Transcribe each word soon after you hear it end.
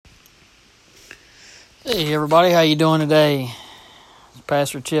Hey everybody, how you doing today? It's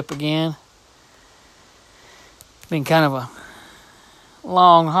Pastor Chip again. Been kind of a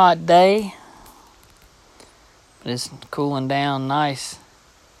long, hot day, but it's cooling down nice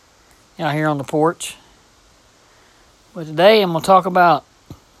out here on the porch. But today I'm going to talk about,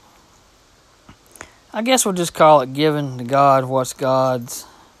 I guess we'll just call it giving to God what's God's,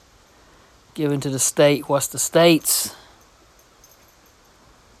 giving to the state what's the state's.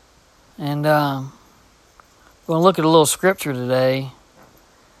 And we're going to look at a little scripture today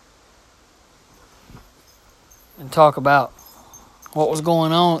and talk about what was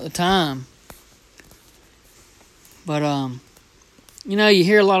going on at the time. But, you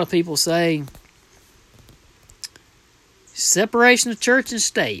hear a lot of people say, separation of church and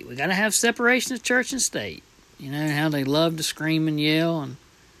state. We got to have separation of church and state. You know, how they love to scream and yell.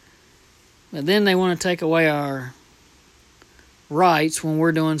 But then they want to take away our rights when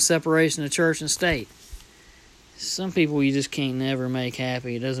we're doing separation of church and state. Some people you just can't never make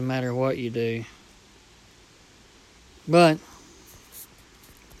happy. It doesn't matter what you do. But,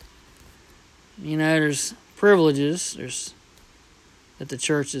 there's privileges that the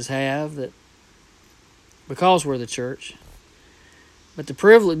churches have that because we're the church. But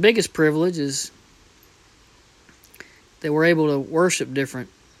the biggest privilege is that we're able to worship different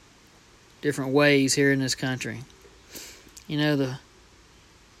ways here in this country.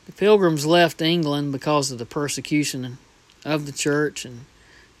 The Pilgrims left England because of the persecution of the church and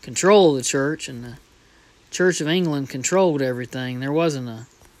control of the church, and the Church of England controlled everything. There wasn't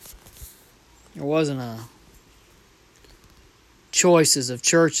a choices of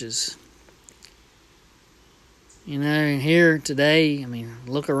churches. And here today,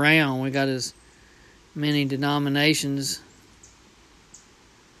 look around. We got as many denominations,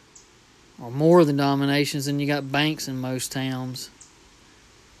 or more than denominations, than you got banks in most towns.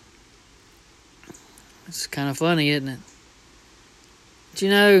 It's kind of funny, isn't it? But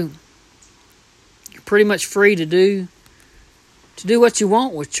you're pretty much free to do what you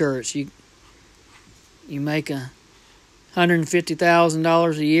want with church. You make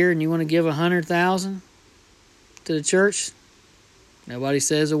 $150,000 a year, and you want to give $100,000 to the church. Nobody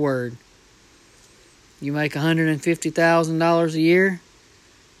says a word. You make $150,000 a year,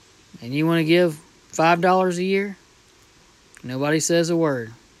 and you want to give $5 a year. Nobody says a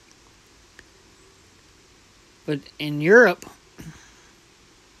word. But in Europe,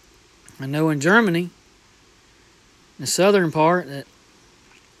 I know in Germany, the southern part, that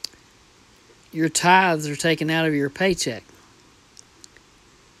your tithes are taken out of your paycheck.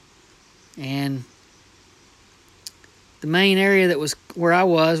 And the main area that was where I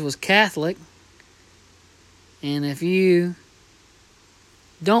was Catholic. And if you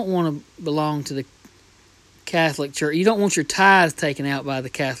don't want to belong to the Catholic Church, you don't want your tithes taken out by the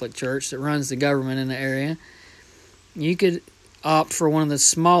Catholic Church that runs the government in the area, you could opt for one of the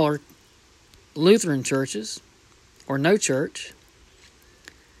smaller Lutheran churches, or no church,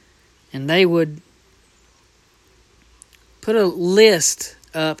 and they would put a list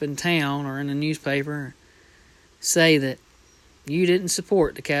up in town or in a newspaper, say that you didn't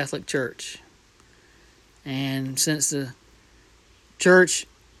support the Catholic Church. And since the church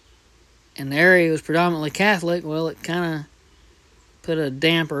in the area was predominantly Catholic, well, it kind of put a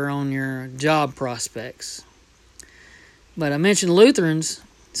damper on your job prospects. But I mentioned Lutherans.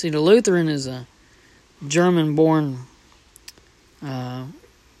 See, the Lutheran is a German-born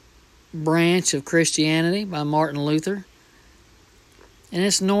branch of Christianity by Martin Luther. And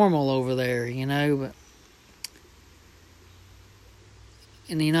it's normal over there, but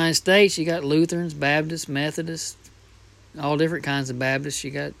in the United States, you got Lutherans, Baptists, Methodists, all different kinds of Baptists.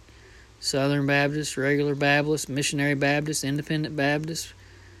 You got Southern Baptists, regular Baptists, Missionary Baptists, Independent Baptists,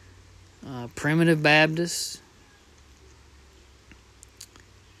 Primitive Baptists.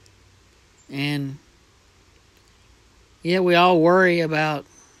 And we all worry about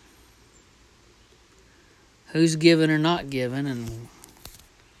who's giving or not giving, and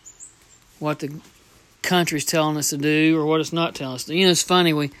what the country's telling us to do or what it's not telling us to do. It's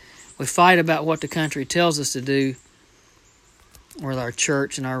funny, we fight about what the country tells us to do with our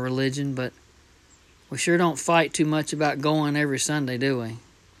church and our religion, but we sure don't fight too much about going every Sunday, do we?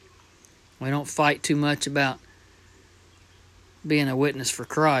 We don't fight too much about being a witness for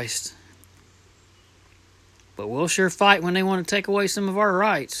Christ. But we'll sure fight when they want to take away some of our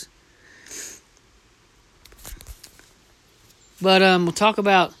rights. But we'll talk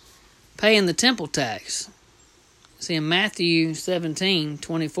about paying the temple tax. See, in Matthew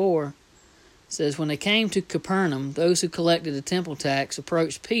 17:24, it says, when they came to Capernaum, those who collected the temple tax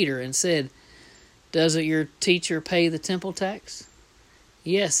approached Peter and said, "Doesn't your teacher pay the temple tax?"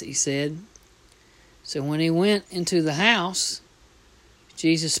 "Yes," he said. So when he went into the house,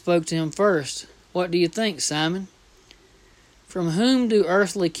 Jesus spoke to him first. What do you think, Simon? From whom do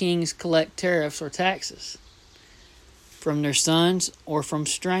earthly kings collect tariffs or taxes? From their sons or from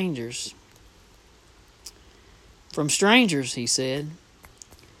strangers? From strangers, he said.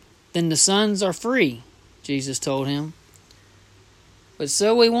 Then the sons are free, Jesus told him. But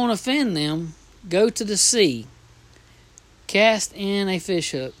so we won't offend them, go to the sea, cast in a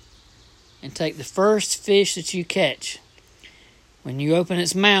fish hook, and take the first fish that you catch. When you open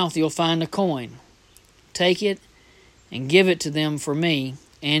its mouth, you'll find a coin. Take it and give it to them for me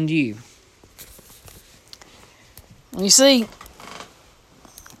and you. You see,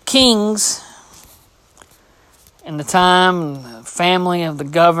 kings in the time, the family of the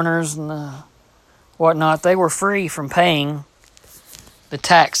governors and the whatnot, they were free from paying the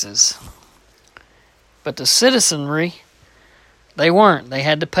taxes. But the citizenry, they weren't. They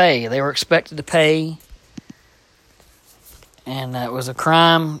had to pay. They were expected to pay, and it was a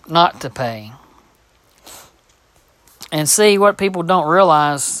crime not to pay. And see, what people don't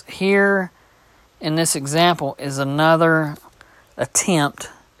realize here in this example is another attempt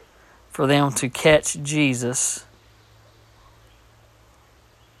for them to catch Jesus,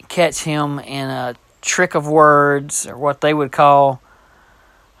 catch him in a trick of words, or what they would call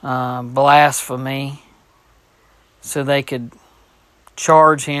blasphemy, so they could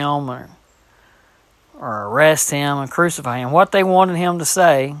charge him or arrest him and crucify him. What they wanted him to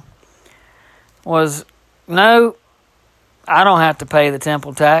say was, no, I don't have to pay the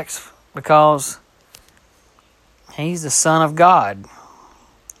temple tax because he's the Son of God.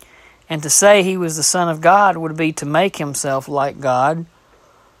 And to say he was the Son of God would be to make himself like God,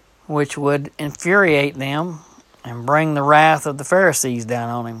 which would infuriate them and bring the wrath of the Pharisees down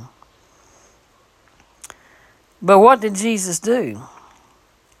on him. But what did Jesus do?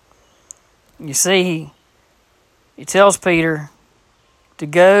 You see, he tells Peter to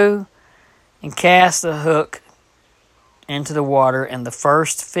go and cast a hook into the water, and the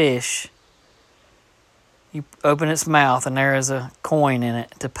first fish, you open its mouth, and there is a coin in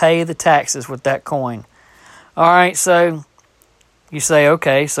it, to pay the taxes with that coin. All right, so you say,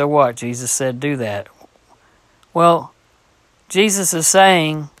 okay, so what? Jesus said do that. Well, Jesus is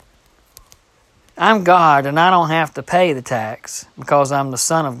saying, I'm God, and I don't have to pay the tax because I'm the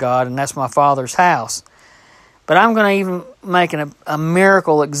Son of God, and that's my Father's house. But I'm going to even make a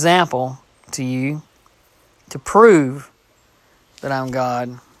miracle example to you to prove that I'm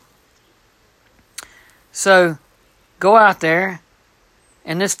God. So, go out there,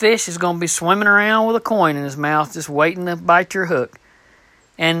 and this fish is going to be swimming around with a coin in his mouth, just waiting to bite your hook.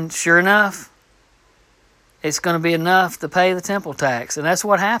 And sure enough, it's going to be enough to pay the temple tax. And that's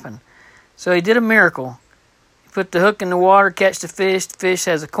what happened. So he did a miracle. He put the hook in the water, catch the fish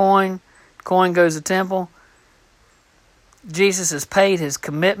has a coin goes to the temple. Jesus has paid his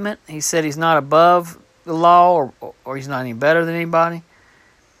commitment. He said he's not above the law or he's not any better than anybody.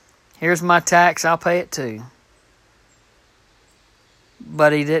 Here's my tax, I'll pay it too.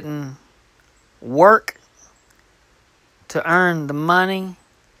 But he didn't work to earn the money.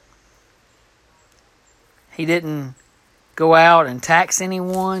 He didn't go out and tax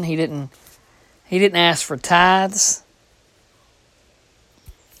anyone. He didn't ask for tithes.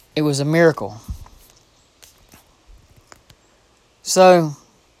 It was a miracle. So,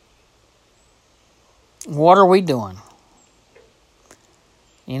 what are we doing?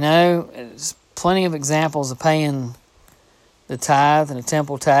 You know, there's plenty of examples of paying the tithe and the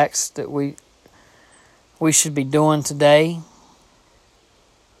temple tax that we should be doing today.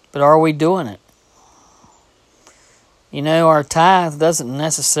 But are we doing it? You know, our tithe doesn't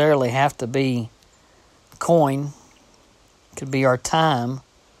necessarily have to be coin. It could be our time.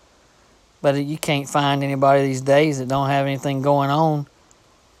 But you can't find anybody these days that don't have anything going on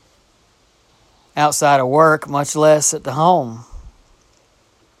outside of work, much less at the home.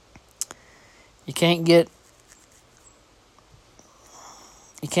 You can't get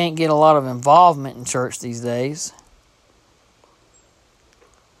a lot of involvement in church these days.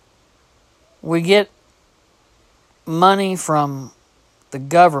 We get money from the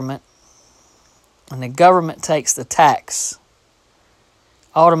government, and the government takes the tax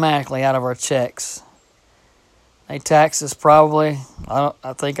automatically out of our checks. They tax us probably,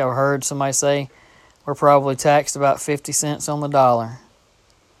 I think I've heard somebody say, we're probably taxed about 50 cents on the dollar.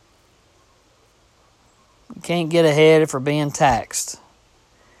 You can't get ahead for being taxed.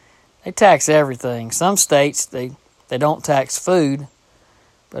 They tax everything. Some states, they don't tax food,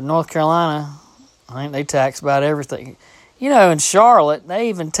 but North Carolina, I think they tax about everything. You know, in Charlotte, they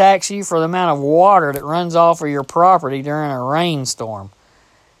even tax you for the amount of water that runs off of your property during a rainstorm.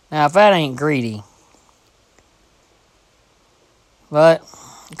 Now, if that ain't greedy, But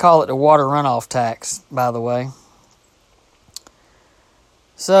call it the water runoff tax, by the way.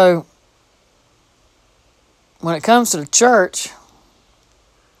 So, when it comes to the church,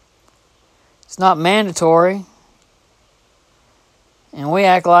 it's not mandatory. And we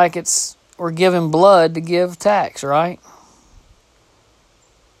act like we're giving blood to give tax, right?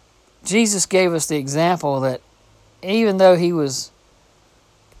 Jesus gave us the example that even though he was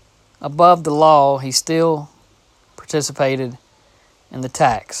above the law, he still participated in the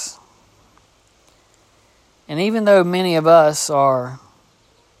tax. And even though many of us are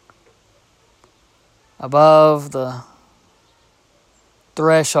above the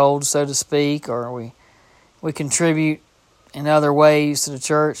threshold, so to speak, or we contribute in other ways to the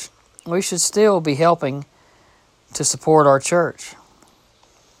church, we should still be helping to support our church.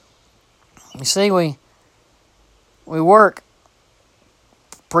 You see, we work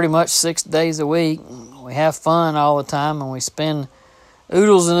pretty much 6 days a week. We have fun all the time, and we spend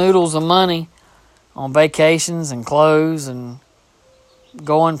oodles and oodles of money on vacations and clothes and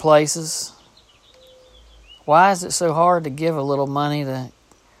going places. Why is it so hard to give a little money to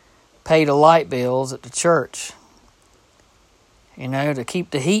pay the light bills at the church? You know, to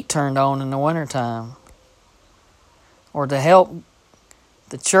keep the heat turned on in the wintertime. Or to help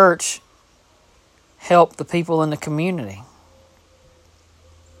the church help the people in the community.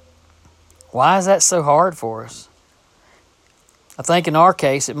 Why is that so hard for us? I think in our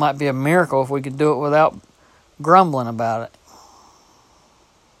case it might be a miracle if we could do it without grumbling about it.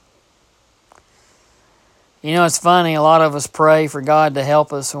 You know, it's funny, a lot of us pray for God to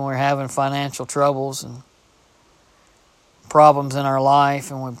help us when we're having financial troubles and problems in our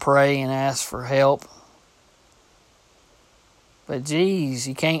life, and we pray and ask for help. But geez,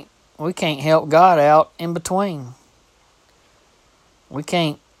 we can't help God out in between. We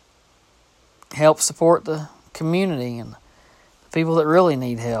can't help support the community and the people that really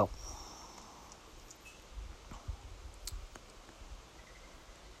need help.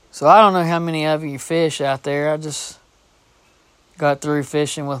 So I don't know how many of you fish out there. I just got through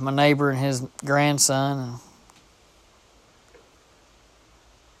fishing with my neighbor and his grandson, and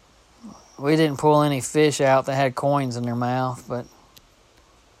we didn't pull any fish out that had coins in their mouth, but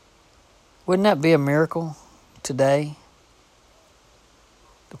wouldn't that be a miracle today?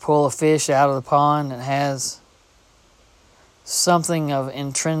 To pull a fish out of the pond that has something of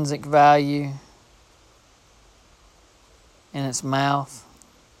intrinsic value in its mouth.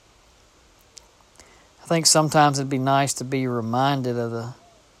 I think sometimes it'd be nice to be reminded of a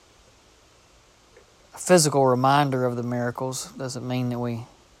physical reminder of the miracles. Doesn't mean that we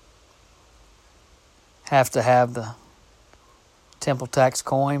have to have the temple tax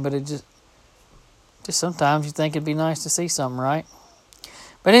coin, but it just sometimes you think it'd be nice to see something, right?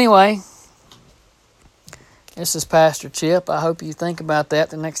 But anyway, this is Pastor Chip. I hope you think about that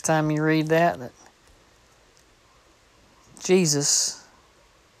the next time you read that Jesus,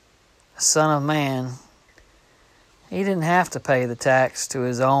 the Son of Man, he didn't have to pay the tax to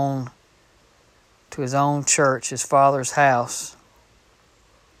his own church, his Father's house,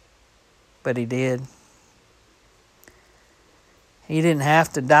 but he did. He didn't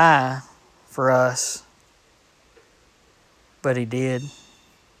have to die for us, but he did.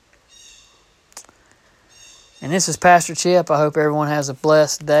 And this is Pastor Chip. I hope everyone has a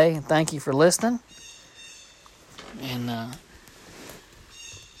blessed day. And thank you for listening. And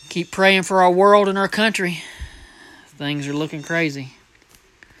keep praying for our world and our country. Things are looking crazy.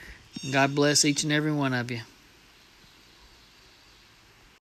 God bless each and every one of you.